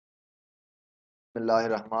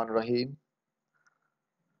Bismillahirrahmanirrahim.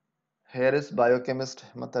 Here is biochemist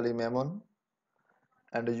Himmat Ali Memon,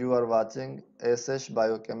 and you are watching ASH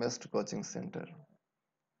Biochemist Coaching Center.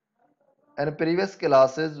 In previous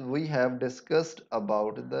classes, we have discussed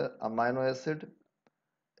about the amino acid,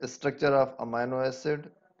 structure of amino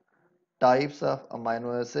acid, types of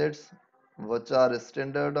amino acids, which are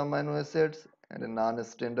standard amino acids and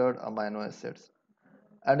non-standard amino acids,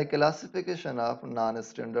 and classification of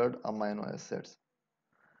non-standard amino acids.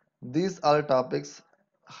 These all topics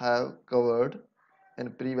have covered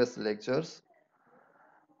in previous lectures.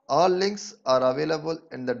 All links are available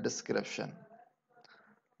in the description.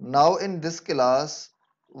 Now in this class,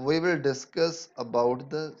 we will discuss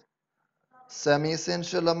about the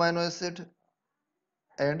semi-essential amino acid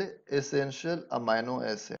and essential amino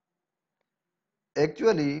acid.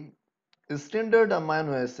 Actually, standard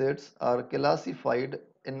amino acids are classified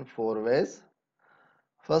in four ways.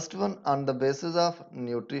 First one on the basis of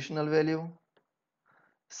nutritional value.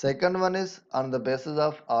 Second one is on the basis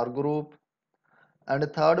of R group. And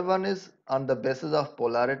third one is on the basis of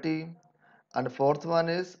polarity. And fourth one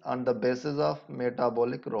is on the basis of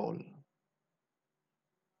metabolic role.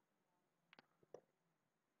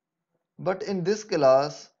 But in this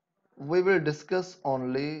class, we will discuss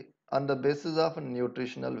only on the basis of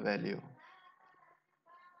nutritional value.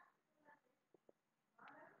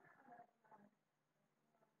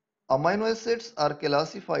 Amino acids are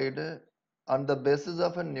classified on the basis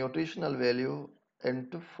of a nutritional value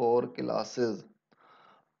into four classes.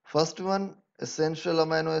 First one, essential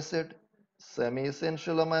amino acid,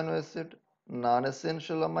 semi-essential amino acid,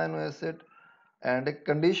 non-essential amino acid, and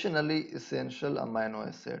conditionally essential amino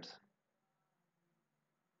acids.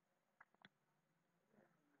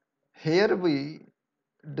 Here we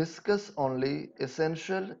discuss only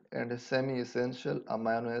essential and semi-essential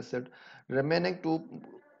amino acid. Remaining two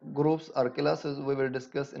groups or classes we will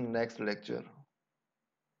discuss in next lecture.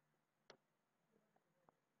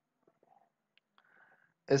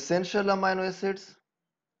 Essential amino acids.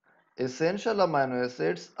 Essential amino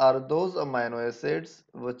acids are those amino acids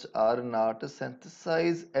which are not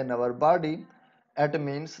synthesized in our body. It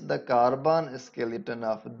means the carbon skeleton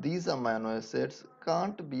of these amino acids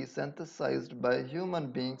can't be synthesized by human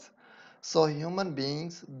beings. So human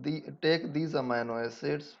beings take these amino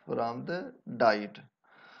acids from the diet.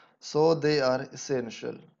 So they are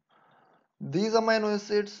essential. These amino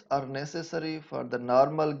acids are necessary for the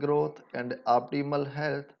normal growth and optimal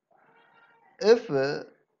health. If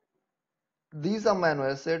these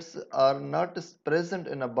amino acids are not present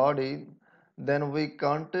in a body, then we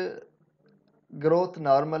can't growth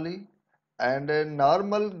normally, and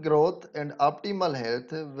normal growth and optimal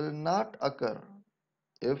health will not occur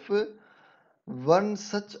if one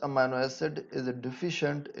such amino acid is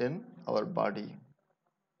deficient in our body.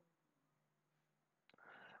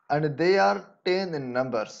 And they are 10 in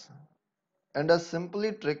numbers. And a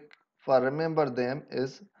simple trick for remember them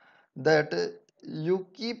is that you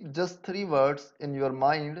keep just three words in your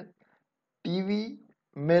mind: TV,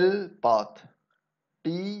 mill, path.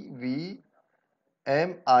 TV,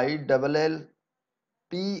 MILLPATH.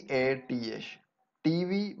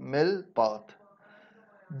 TV, mill, path.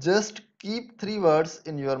 Just keep three words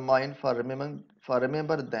in your mind for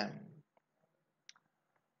remember them,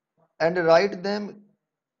 and write them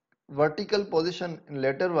vertical position in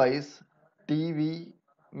letter wise: TV,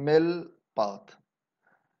 mill, path.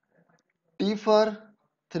 T for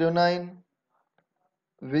threonine,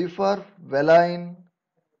 V for valine,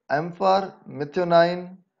 M for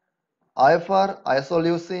methionine, I for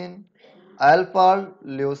isoleucine, L for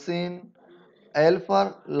leucine, L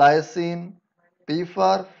for lysine, P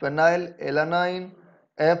for phenylalanine,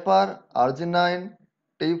 A for arginine,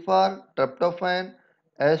 T for tryptophan,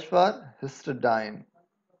 H for histidine.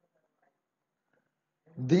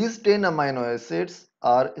 These 10 amino acids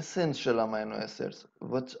are essential amino acids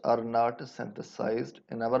which are not synthesized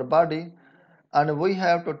in our body, and we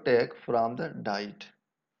have to take from the diet.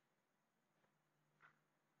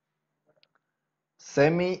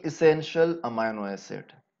 Semi-essential amino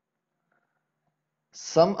acid.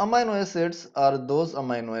 Some amino acids are those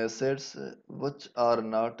amino acids which are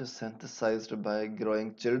not synthesized by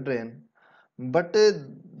growing children, but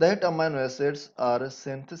that amino acids are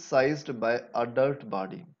synthesized by adult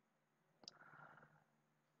body.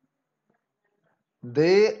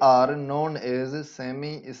 They are known as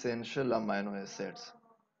semi-essential amino acids.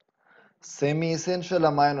 Semi-essential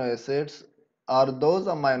amino acids are those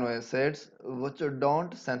amino acids which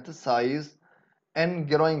don't synthesize in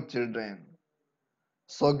growing children.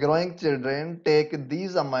 So growing children take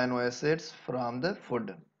these amino acids from the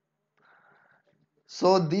food.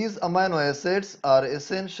 So these amino acids are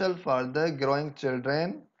essential for the growing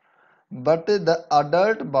children, but the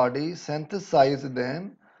adult body synthesizes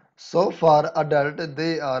them. So for adult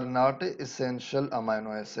they are not essential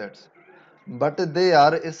amino acids, but they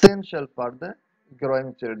are essential for the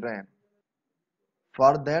growing children.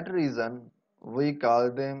 For that reason, we call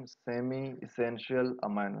them semi-essential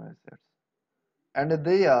amino acids. And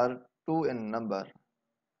they are two in number.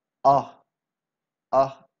 Ah,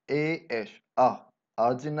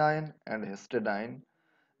 arginine and histidine.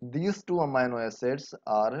 These two amino acids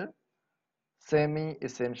are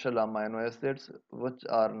semi-essential amino acids which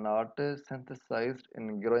are not synthesized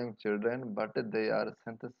in growing children, but they are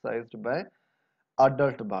synthesized by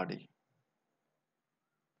adult body.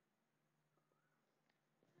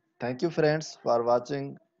 Thank you friends for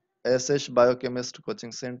watching SH Biochemist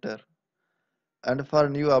Coaching Center, and for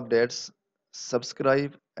new updates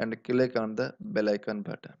subscribe and click on the bell icon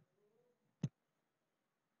button.